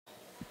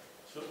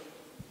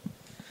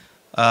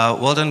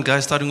Well done,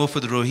 guys. Starting off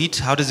with Rohit,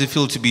 how does it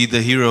feel to be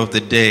the hero of the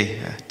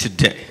day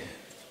today?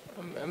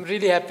 I'm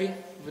really happy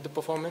with the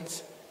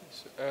performance.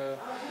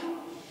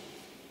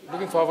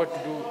 Looking forward to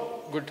do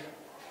good.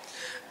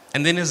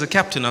 And then as a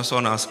captain, I also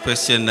want to ask a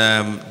question.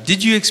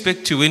 Did you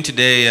expect to win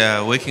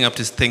today, waking up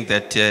to think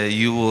that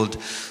you would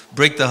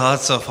break the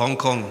hearts of Hong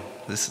Kong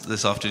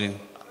this afternoon?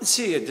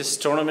 See, this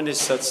tournament is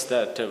such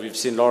that we've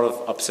seen a lot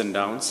of ups and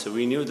downs. So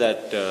we knew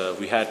that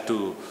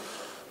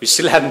we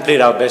still hadn't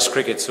played our best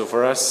cricket. So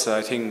for us,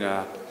 I think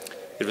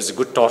it was a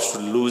good toss to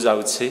lose, I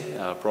would say.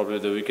 Probably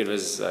the wicket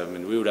was,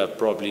 we would have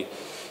probably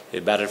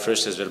batted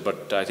first as well.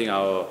 But I think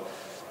our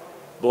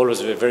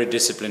bowlers were very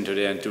disciplined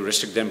today, and to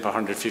restrict them for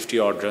 150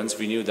 odd runs,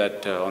 we knew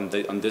that on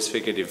this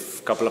wicket,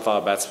 if a couple of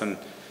our batsmen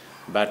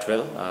bat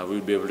well, we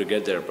would be able to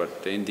get there.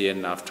 But in the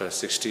end, after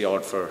 60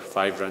 odd for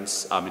 5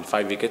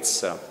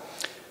 wickets,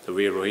 the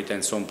way Rohit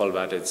and Sompal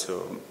batted,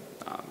 so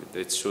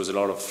it shows a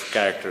lot of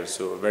character.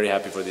 So very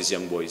happy for these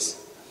young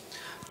boys.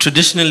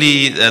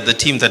 Traditionally, the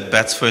team that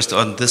bats first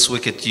on this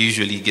wicket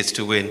usually gets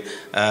to win.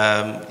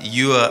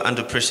 You are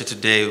under pressure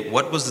today.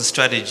 What was the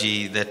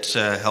strategy that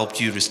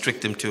helped you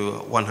restrict them to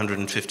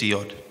 150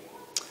 odd?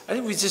 I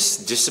think we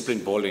just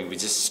disciplined bowling. We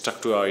just stuck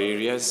to our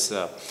areas.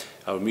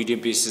 Our medium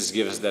pieces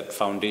gave us that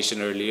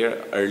foundation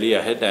early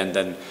ahead, and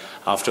then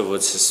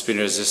afterwards the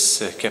spinners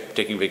just kept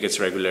taking wickets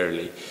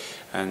regularly.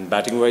 And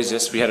batting-wise,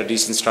 yes, we had a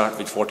decent start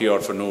with 40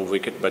 odd for no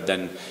wicket, but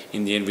then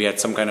in the end we had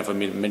some kind of a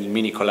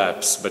mini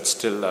collapse. But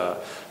still,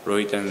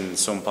 Rohit and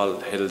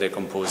Sompal held their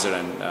composure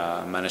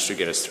and managed to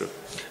get us through.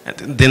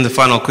 And then the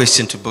final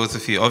question to both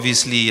of you.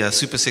 Obviously,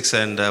 Super 6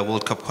 and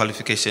World Cup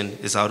qualification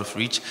is out of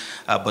reach.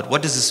 But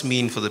what does this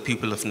mean for the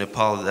people of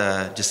Nepal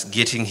just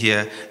getting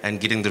here and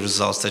getting the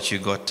results that you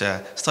got?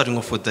 Starting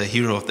off with the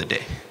hero of the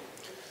day.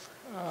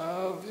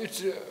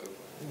 It's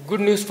good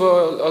news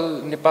for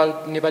all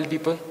Nepal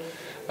people.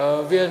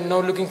 We are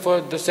now looking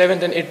for the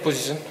 7th and 8th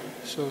position,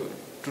 so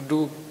to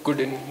do good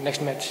in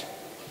next match.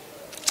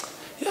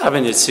 Yeah,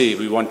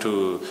 we want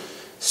to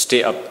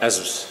stay up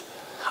as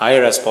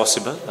higher as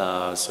possible.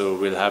 So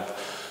we'll have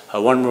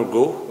one more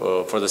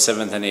go for the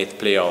 7th and 8th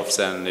playoffs,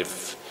 and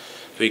if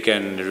we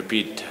can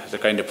repeat the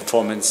kind of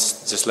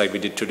performance just like we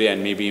did today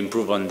and maybe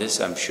improve on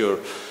this, I'm sure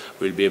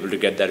we'll be able to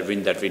get that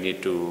win that we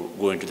need to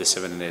go into the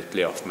 7th and 8th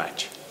playoff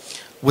match.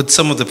 With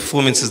some of the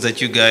performances that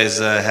you guys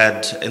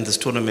had in this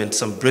tournament,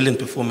 some brilliant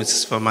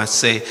performances, if I must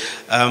say,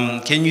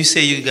 can you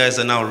say you guys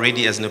are now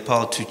ready as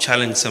Nepal to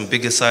challenge some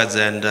bigger sides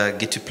and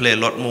get to play a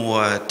lot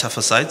more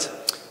tougher sides?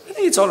 I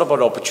think it's all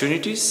about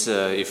opportunities.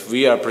 If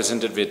we are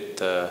presented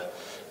with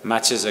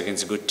matches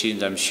against good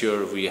teams, I'm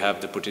sure we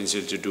have the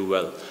potential to do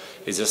well.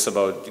 It's just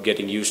about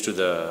getting used to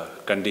the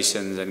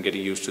conditions and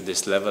getting used to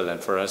this level. And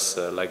for us,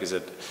 like I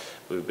said,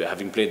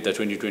 having played the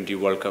 2020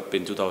 World Cup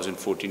in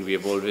 2014, we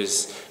have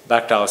always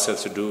backed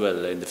ourselves to do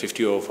well. In the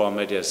 50-over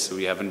format, yes,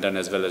 we haven't done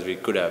as well as we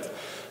could have.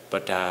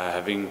 But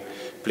having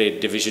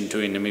played Division 2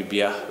 in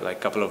Namibia like a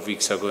couple of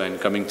weeks ago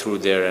and coming through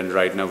there, and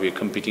right now we're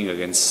competing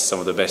against some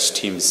of the best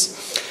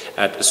teams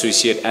at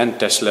associate and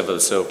test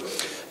level. So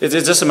it's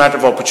just a matter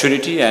of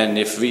opportunity, and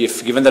if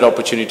given that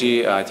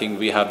opportunity, I think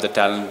we have the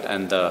talent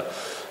and the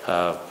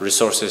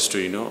resources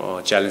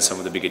to challenge some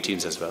of the bigger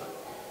teams as well.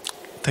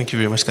 Thank you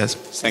very much, guys.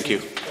 Thank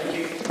you.